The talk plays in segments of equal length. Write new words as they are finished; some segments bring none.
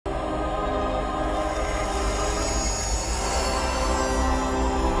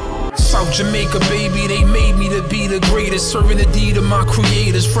South Jamaica, baby, they made me to be the greatest. Serving the deed of my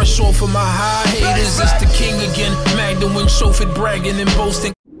creators, fresh off of my high haters. It's the king again, Magdalene, Shofit, bragging and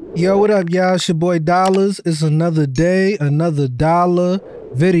boasting. Yo, what up, y'all? It's your boy Dollars. It's another day, another dollar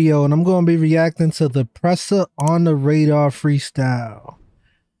video, and I'm going to be reacting to the Pressa on the Radar freestyle.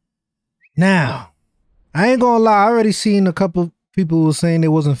 Now, I ain't going to lie, I already seen a couple people who were saying they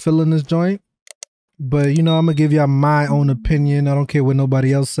wasn't feeling this joint, but you know, I'm going to give y'all my own opinion. I don't care what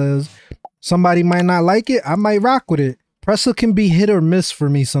nobody else says. Somebody might not like it. I might rock with it. Pressa can be hit or miss for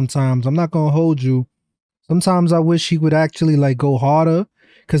me sometimes. I'm not going to hold you. Sometimes I wish he would actually like go harder.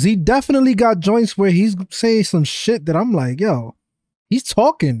 Cause he definitely got joints where he's saying some shit that I'm like, yo, he's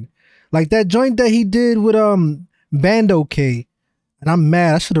talking. Like that joint that he did with Bando K. And I'm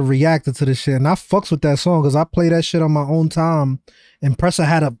mad. I should have reacted to this shit. And I fucks with that song because I play that shit on my own time. And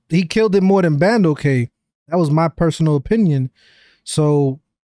Pressa he killed it more than Bando K. That was my personal opinion. So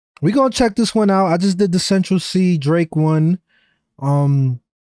we gonna check this one out. I just did the Central C Drake one. I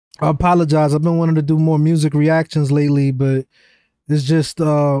apologize. I've been wanting to do more music reactions lately, but it's just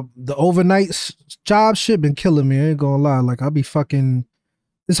the overnight job shit been killing me. I ain't gonna lie. Like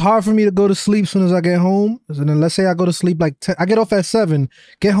it's hard for me to go to sleep as soon as I get home. And then let's say I go to sleep like 10, I get off at 7,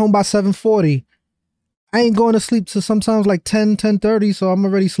 get home by 7:40. I ain't going to sleep till sometimes like 10:30. So I'm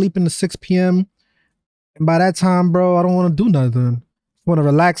already sleeping to 6 p.m. And by that time, bro, I don't want to do nothing. I want to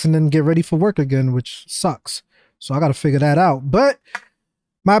relax and then get ready for work again, which sucks. So I got to figure that out. But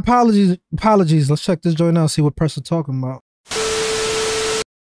my apologies. Let's check this joint out, see what Pressa talking about.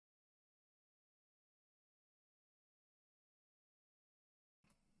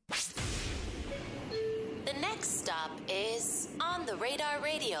 The next stop is On the Radar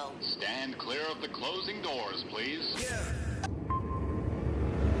Radio. Stand clear of the closing doors, please. Yeah.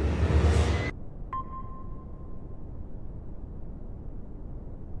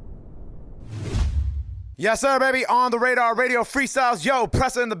 Yes, sir, baby. On the Radar Radio freestyles. Yo,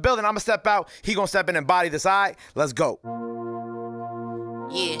 Pressa in the building. I'm gonna step out. He gonna step in and body this. All right, let's go.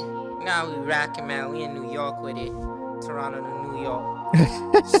 Yeah, now we rockin', man. We in New York with it. Toronto to New York.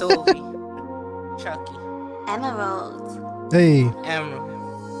 Sylvie, Chucky, Emerald. Hey. Emerald.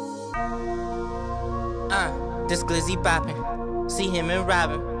 This glizzy boppin'. See him and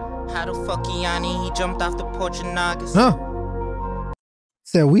Robin. How the fuck Yanni? He jumped off the porch in August. Huh.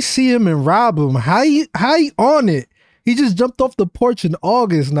 Said we see him and rob him. How he on it? He just jumped off the porch in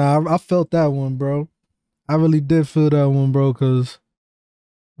August. Nah, I felt that one, bro. I really did feel that one, bro, because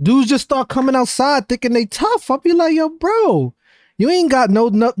dudes just start coming outside thinking they tough. I'll be like, yo, bro, you ain't got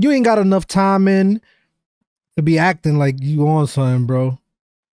enough time in to be acting like you on something, bro.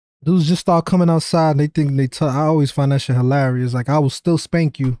 Dudes just start coming outside and they think they tough. I always find that shit hilarious. Like, I will still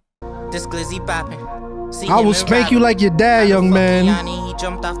spank you. This glizzy boppin'. I will spank you like your dad, young man. He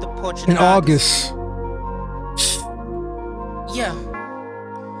jumped off the porch in August. Yeah.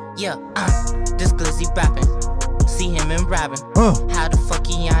 This glizzy boppin'. See him and Robin. How the fuck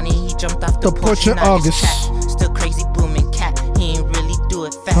Yanni? He jumped off the porch in August. Still crazy booming cat. He ain't really do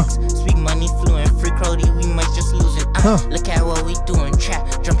it facts. Sweet money fluent, free Crody, we might just lose it. Look at what we doing,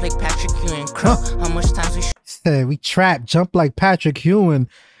 trap, jump like Patrick Ewing. Crow. How much times we said we trap, jump like Patrick Ewing.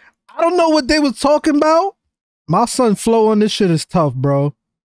 I don't know what they was talking about. My son flow on this shit is tough, bro.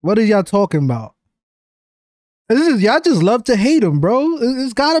 What are y'all talking about? Y'all just love to hate him, bro.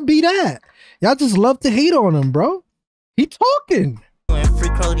 It's gotta be that. Y'all just love to hate on him, bro. He talking. Free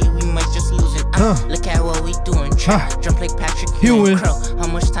Crody, we might just lose it. Look at what we doing. Trap, jump like Patrick Ewing. Crow. How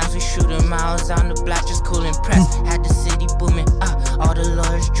much times we shoot him? I was on the block just cool and press. Had the city booming. All the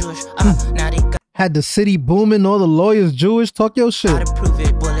lawyers Jewish. Now they got. Had the city booming, all the lawyers Jewish. Talk your shit. Gotta prove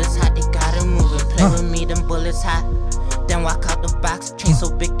it. Bullets hot, they gotta move it. Play with me, them bullets hot. Then walk out the box. Chain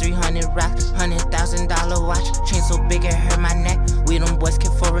so big, 300 racks. $100,000 watch. Chain so big it hurt my neck. We them boys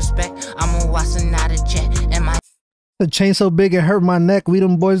kill for respect. I'm a Watson, not a jet. And my the chain so big it hurt my neck. We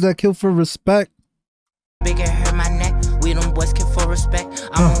them boys that kill for respect. Big it hurt my neck. We them boys kill for respect.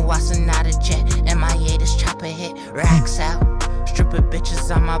 I'm a Watson, not a jet. And my this chopper hit. Racks out. Stripper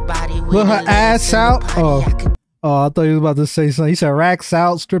bitches on my body. With her ass out? Oh, I thought he was about to say something. He said racks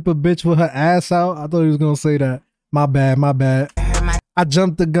out, stripper bitch with her ass out. I thought he was gonna say that. My bad. I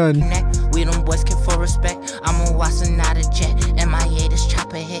jumped the gun. We them boys kill for respect. I'm a Watson, not a jet. And my this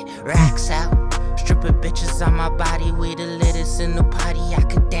chopper hit. Racks out. Stripper bitches on my body. We the littest in the party. I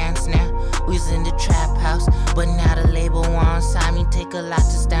could dance now. We's in the trap house, but now the label won't sign me. Take a lot to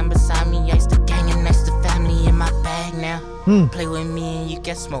stand beside me. I used to gang and next to family in my bag now. Play with me and you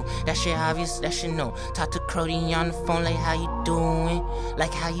get smoked. That shit obvious, that shit no. Talk to Crody on the phone like how you doing,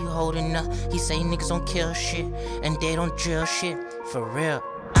 like how you holding up. He say niggas don't kill shit and they don't drill shit for real.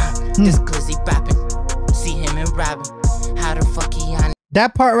 This glizzy bopping. See him and Robin. How the fuck he on?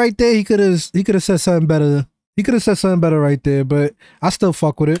 That part right there, he could have said something better. He could have said something better right there, but I still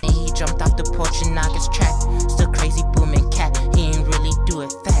fuck with it. He jumped off the porch and knocked his track. Still crazy booming cat. He ain't really do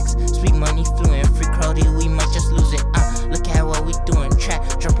it. Facts. Sweet money fluent. Free crowdy, we might just lose it. Look at what we doing.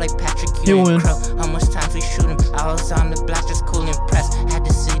 Trap. Jump like Patrick Ewing. Crow. How much time we shoot him? I was on the block just cool and pressed. Had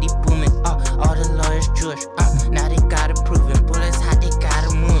the city booming. All the lawyers Jewish. Now they gotta prove it. Bullets hot, they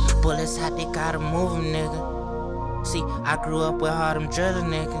gotta move. Bullets hot, they gotta move him, nigga. See, I grew up with all them driller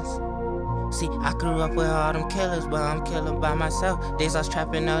niggas. See, I grew up with all them killers, but I'm killing by myself. Days I was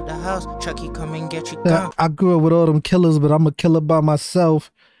trapping out the house. Chucky, come and get you gone. I grew up with all them killers, but I'm a killer by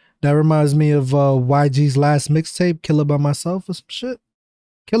myself. That reminds me of YG's last mixtape, Killer by Myself or some shit.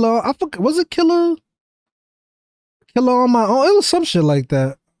 Killer, I forgot, was it Killer? Killer on my own? It was some shit like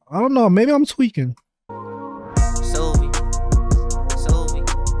that. I don't know, maybe I'm tweaking.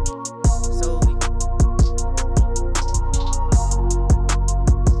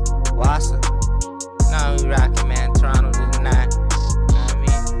 Now we rockin', man. Toronto to the 9. You know what I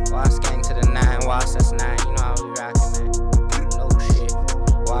mean? Wass gang to the 9. Wass that's 9. You know how we rockin', man. No shit.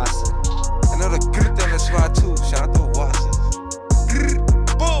 Wassa. I know the grip on the spot too. Shout out to Wassa.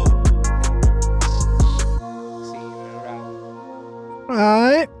 Boom. See you around.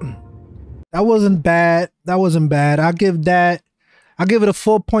 Alright. That wasn't bad. That wasn't bad. I give it a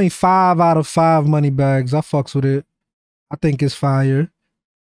 4.5 out of 5 money bags. I fucks with it. I think it's fire.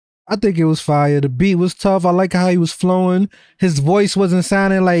 I think it was fire. The beat was tough. I like how he was flowing. His voice wasn't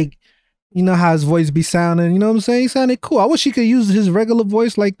sounding like, you know how his voice be sounding. You know what I'm saying? He sounded cool. I wish he could use his regular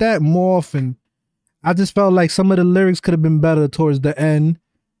voice like that more often. I just felt like some of the lyrics could have been better towards the end.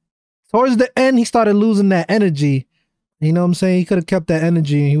 Towards the end, he started losing that energy. You know what I'm saying? He could have kept that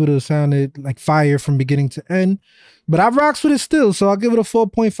energy and he would have sounded like fire from beginning to end. But I rocks with it still, so I'll give it a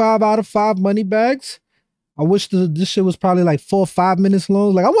 4.5 out of 5 money bags. I wish this shit was probably like 4 or 5 minutes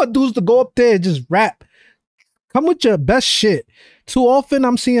long. Like, I want dudes to go up there and just rap. Come with your best shit. Too often,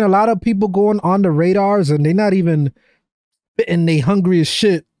 I'm seeing a lot of people going on the radars and they're not even spitting they hungry as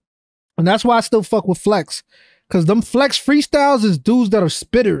shit. And that's why I still fuck with Flex. Because them Flex freestyles is dudes that are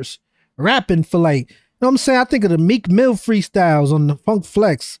spitters. Rapping for like, you know what I'm saying? I think of the Meek Mill freestyles on the Funk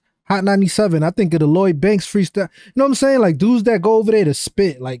Flex. Hot 97. I think of the Lloyd Banks freestyle. You know what I'm saying? Like, dudes that go over there to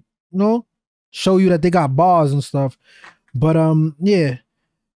spit. Like, you know? Show you that they got bars and stuff. But yeah,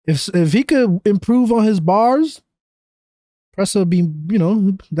 if he could improve on his bars, Pressa would be, you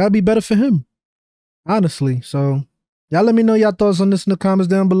know, that'd be better for him, honestly. So y'all let me know y'all thoughts on this in the comments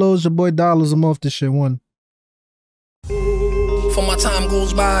down below. It's your boy Dollars. I'm off this shit. One. For my time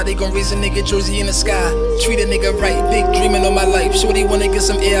goes by, they gon' raise a nigga jersey in the sky. Treat a nigga right, big dreaming on my life. Shorty wanna get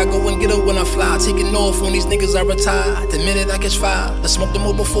some air, I go and get her when I fly. Taking off on these niggas I retire. The minute I catch fire, I smoked them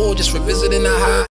all before, just revisiting the high.